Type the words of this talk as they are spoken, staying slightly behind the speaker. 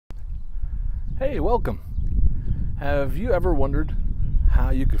Hey, welcome. Have you ever wondered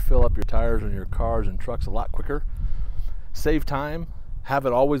how you could fill up your tires on your cars and trucks a lot quicker, save time, have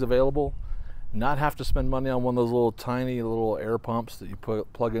it always available, not have to spend money on one of those little tiny little air pumps that you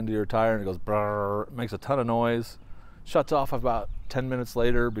plug into your tire and it goes brrr, it makes a ton of noise, shuts off about 10 minutes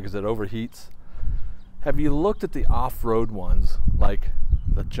later because it overheats? Have you looked at the off-road ones like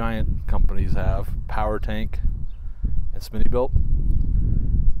the giant companies have, PowerTank and Smittybilt?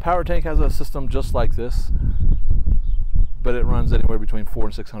 PowerTank has a system just like this, but it runs anywhere between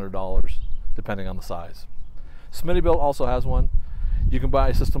 $400 and $600 depending on the size. Smittybilt also has one. You can buy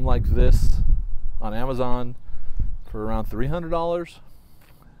a system like this on Amazon for around $300.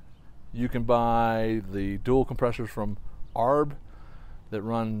 You can buy the dual compressors from ARB that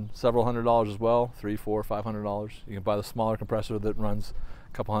run several $100s as well, $300, $400, $500. You can buy the smaller compressor that runs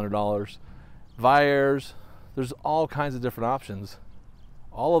a couple $100s. Viairs, there's all kinds of different options.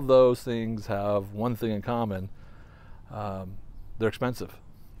 All of those things have one thing in common. They're expensive.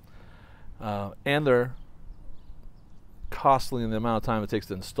 And they're costly in the amount of time it takes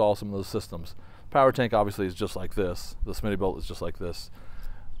to install some of those systems. PowerTank obviously is just like this. The Smittybilt is just like this.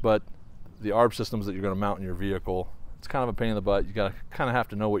 But the ARB systems that you're going to mount in your vehicle, it's kind of a pain in the butt. You got to kind of have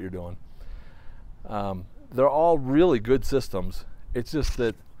to know what you're doing. They're all really good systems. It's just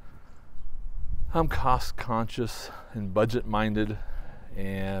that I'm cost conscious and budget minded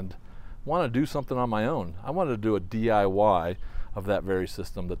and want to do something on my own. I wanted to do a DIY of that very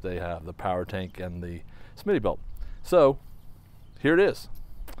system that they have, the PowerTank and the Smittybilt. So here it is.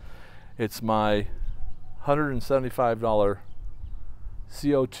 It's my $175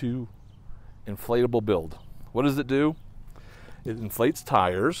 CO2 inflatable build. What does it do? It inflates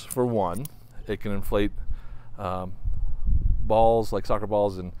tires for one. It can inflate balls like soccer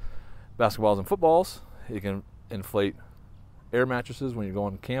balls and basketballs and footballs. It can inflate air mattresses when you're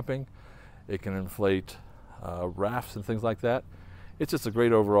going camping. It can inflate rafts and things like that. It's just a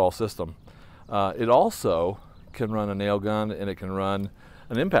great overall system. It also can run a nail gun and it can run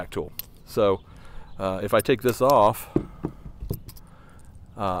an impact tool. So if I take this off,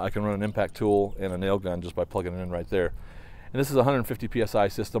 I can run an impact tool and a nail gun just by plugging it in right there. And this is a 150 psi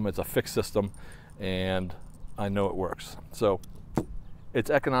system. It's a fixed system and I know it works. So it's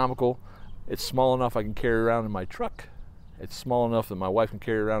economical. It's small enough I can carry around in my truck. It's small enough that my wife can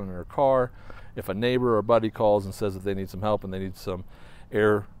carry around in her car. If a neighbor or a buddy calls and says that they need some help and they need some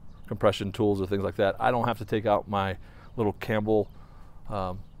air compression tools or things like that, I don't have to take out my little Campbell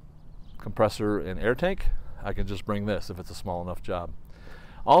compressor and air tank. I can just bring this if it's a small enough job.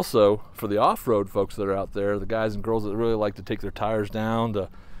 Also, for the off-road folks that are out there, the guys and girls that really like to take their tires down to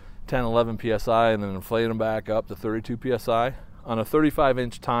 10, 11 psi and then inflate them back up to 32 psi, on a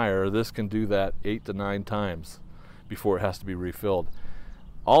 35-inch tire, this can do that 8 to 9 times before it has to be refilled.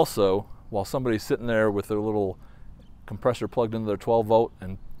 Also, while somebody's sitting there with their little compressor plugged into their 12 volt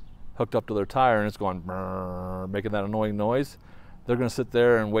and hooked up to their tire and it's going brrr, making that annoying noise, they're going to sit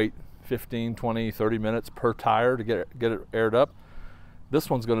there and wait 15, 20, 30 minutes per tire to get it aired up. This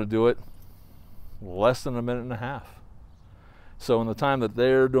one's going to do it less than a minute and a half. So in the time that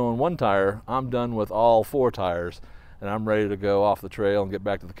they're doing one tire, I'm done with all 4 tires and I'm ready to go off the trail and get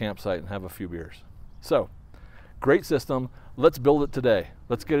back to the campsite and have a few beers. So great system. Let's build it today.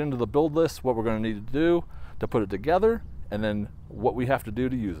 Let's get into the build list, what we're going to need to do to put it together, and then what we have to do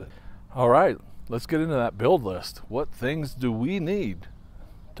to use it. All right, let's get into that build list. What things do we need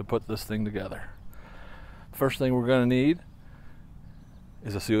to put this thing together? First thing we're going to need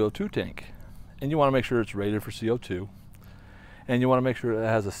is a CO2 tank. And you want to make sure it's rated for CO2. And you want to make sure it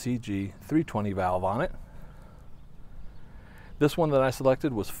has a CG 320 valve on it. This one that I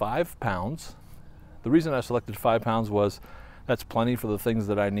selected was 5 pounds. The reason I selected 5 pounds was that's plenty for the things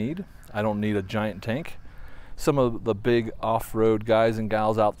that I need. I don't need a giant tank. Some of the big off-road guys and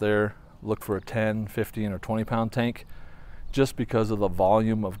gals out there look for a 10, 15, or 20 pound tank just because of the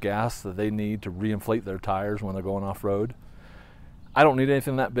volume of gas that they need to reinflate their tires when they're going off-road. I don't need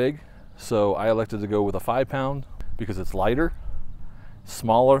anything that big, so I elected to go with a 5 pound because it's lighter,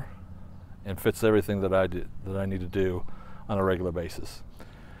 smaller, and fits everything that I need to do on a regular basis.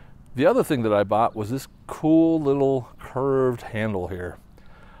 The other thing that I bought was this cool little curved handle here.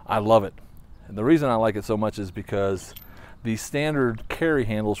 I love it. And the reason I like it so much is because the standard carry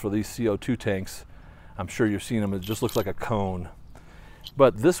handles for these CO2 tanks, I'm sure you've seen them, it just looks like a cone.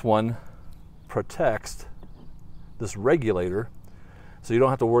 But this one protects this regulator so you don't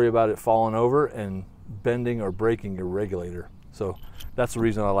have to worry about it falling over and bending or breaking your regulator. So that's the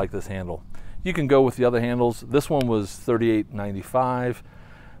reason I like this handle. You can go with the other handles. This one was $38.95.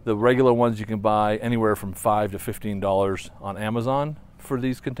 The regular ones you can buy anywhere from $5 to $15 on Amazon for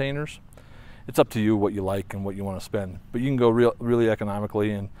these containers. It's up to you what you like and what you want to spend. But you can go really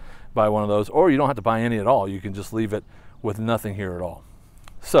economically and buy one of those, or you don't have to buy any at all. You can just leave it with nothing here at all.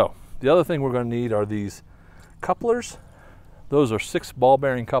 So the other thing we're going to need are these couplers. Those are 6 ball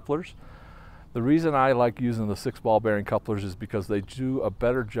bearing couplers. The reason I like using the 6 ball bearing couplers is because they do a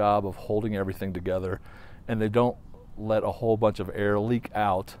better job of holding everything together, and they don't let a whole bunch of air leak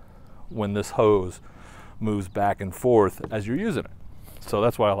out when this hose moves back and forth as you're using it. So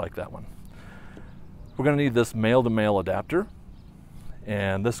that's why I like that one. We're going to need this male-to-male adapter,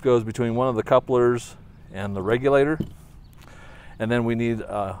 and this goes between one of the couplers and the regulator, and then we need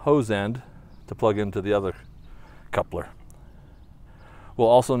a hose end to plug into the other coupler. We'll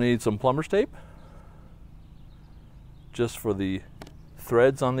also need some plumber's tape just for the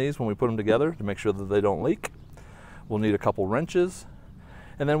threads on these when we put them together to make sure that they don't leak. We'll need a couple wrenches,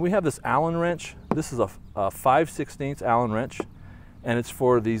 and then we have this Allen wrench. This is a 5/16 Allen wrench, and it's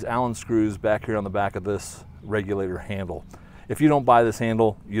for these Allen screws back here on the back of this regulator handle. If you don't buy this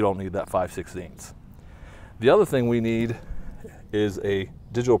handle, you don't need that 5/16. The other thing we need is a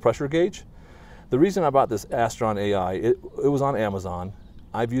digital pressure gauge. The reason I bought this AstroAI, it was on Amazon.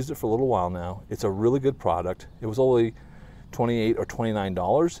 I've used it for a little while now. It's a really good product. It was only $28 or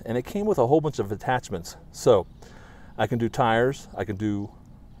 $29, and it came with a whole bunch of attachments. So I can do tires, I can do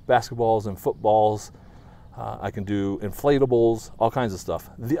basketballs and footballs, I can do inflatables, all kinds of stuff.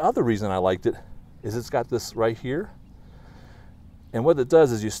 The other reason I liked it is it's got this right here, and what it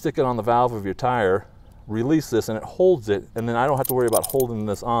does is you stick it on the valve of your tire, release this, and it holds it, and then I don't have to worry about holding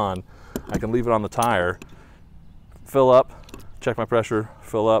this on. I can leave it on the tire, fill up, check my pressure,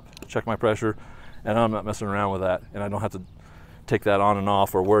 fill up, check my pressure, and I'm not messing around with that, and I don't have to take that on and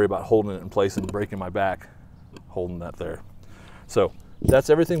off or worry about holding it in place and breaking my back holding that there. So that's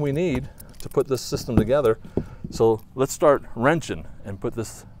everything we need to put this system together. So let's start wrenching and put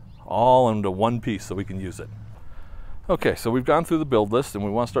this all into one piece so we can use it. Okay, so we've gone through the build list and we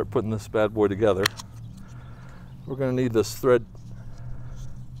want to start putting this bad boy together. We're going to need this thread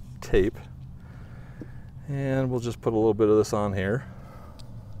tape, and we'll just put a little bit of this on here.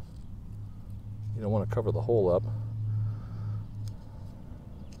 You don't want to cover the hole up.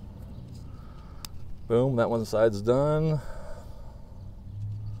 Boom, that one side's done.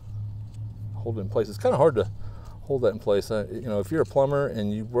 Hold it in place. It's kind of hard to hold that in place. You know, if you're a plumber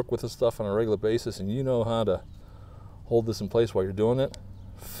and you work with this stuff on a regular basis and you know how to hold this in place while you're doing it,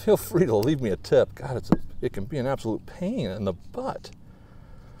 feel free to leave me a tip. God, it can be an absolute pain in the butt.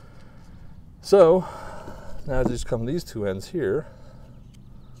 So now just come these two ends here.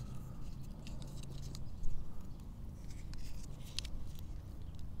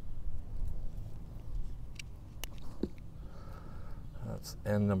 That's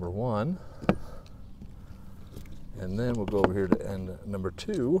end number 1. And then we'll go over here to end number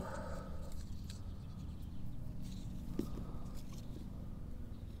 2.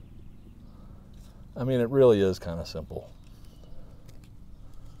 I mean, it really is kind of simple.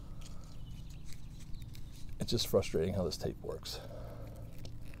 It's just frustrating how this tape works.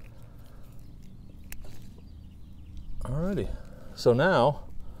 Alrighty, so now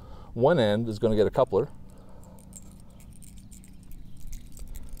one end is going to get a coupler.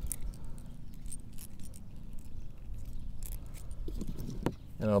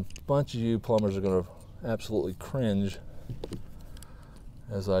 And a bunch of you plumbers are going to absolutely cringe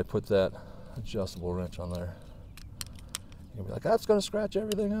as I put that adjustable wrench on there. You'll be like, that's going to scratch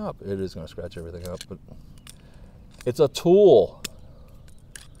everything up. It is going to scratch everything up, but it's a tool.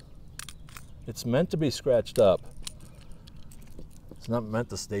 It's meant to be scratched up. It's not meant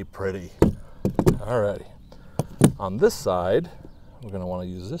to stay pretty. Alrighty. On this side, we're going to want to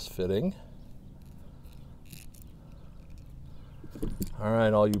use this fitting. All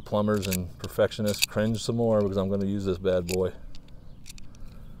right, all you plumbers and perfectionists, cringe some more because I'm going to use this bad boy.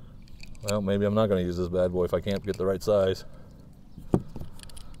 Well, maybe I'm not going to use this bad boy if I can't get the right size.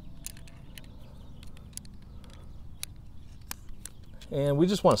 And we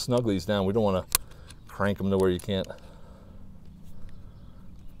just want to snug these down. We don't want to crank them to where you can't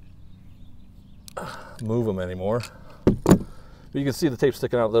move them anymore. But you can see the tape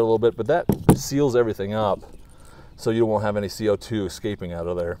sticking out there a little bit, but that seals everything up so you won't have any CO2 escaping out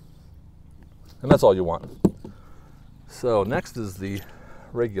of there. And that's all you want. So next is the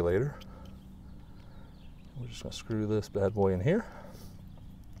regulator. We're just going to screw this bad boy in here.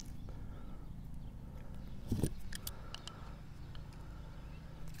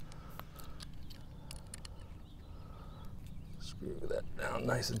 Screw that down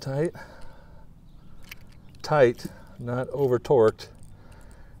nice and tight. Tight, not over torqued.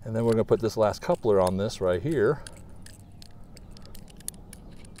 And then we're going to put this last coupler on this right here.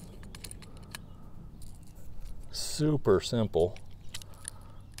 Super simple.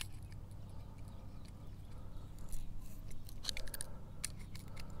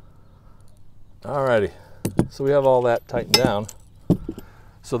 Alrighty, so we have all that tightened down.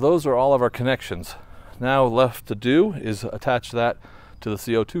 So those are all of our connections. Now left to do is attach that to the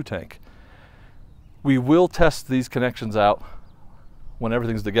CO2 tank. We will test these connections out when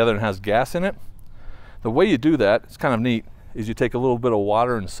everything's together and has gas in it. The way you do that, it's kind of neat, is you take a little bit of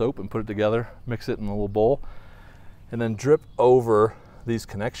water and soap and put it together, mix it in a little bowl, and then drip over these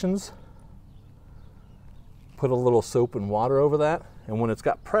connections. Put a little soap and water over that, and when it's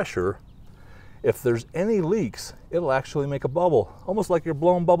got pressure, if there's any leaks, it'll actually make a bubble, almost like you're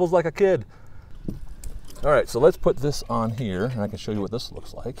blowing bubbles like a kid. All right, so let's put this on here, and I can show you what this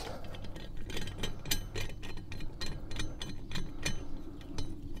looks like.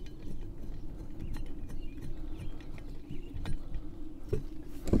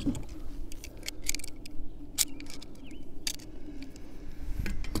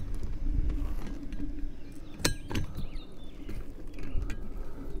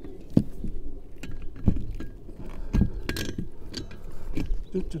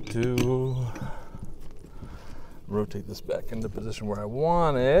 Rotate this back into position where I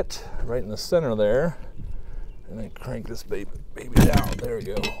want it, right in the center there, and then crank this baby down. There we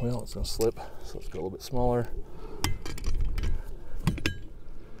go. Well, it's going to slip, so let's go a little bit smaller.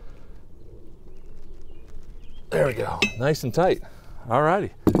 There we go. Nice and tight.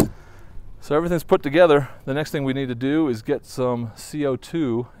 Alrighty. So everything's put together. The next thing we need to do is get some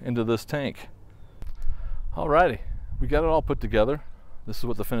CO2 into this tank. Alrighty. We got it all put together. This is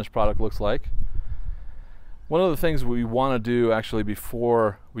what the finished product looks like. One of the things we want to do actually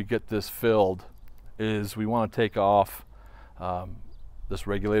before we get this filled is we want to take off this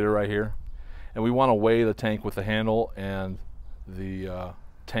regulator right here, and we want to weigh the tank with the handle and the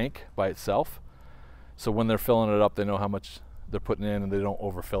tank by itself, so when they're filling it up they know how much they're putting in and they don't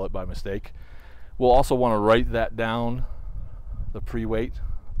overfill it by mistake. We'll also want to write that down, the pre-weight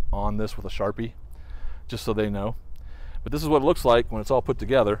on this with a Sharpie, just so they know. But this is what it looks like when it's all put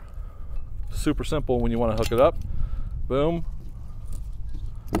together. Super simple when you want to hook it up. Boom.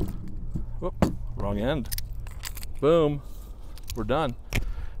 Whoop, wrong end. Boom. We're done.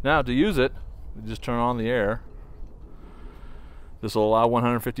 Now to use it, we just turn on the air. This will allow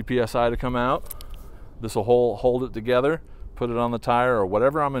 150 psi to come out. This will hold it together, put it on the tire or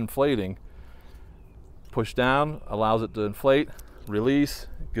whatever I'm inflating. Push down, allows it to inflate, release,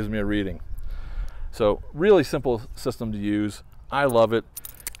 gives me a reading. So really simple system to use. I love it.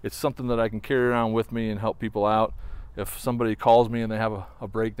 It's something that I can carry around with me and help people out. If somebody calls me and they have a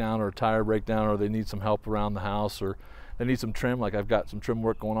breakdown or a tire breakdown, or they need some help around the house, or they need some trim, like I've got some trim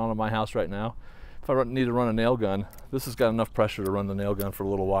work going on in my house right now. If I need to run a nail gun, this has got enough pressure to run the nail gun for a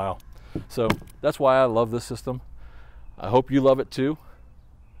little while. So that's why I love this system. I hope you love it too.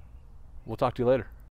 We'll talk to you later.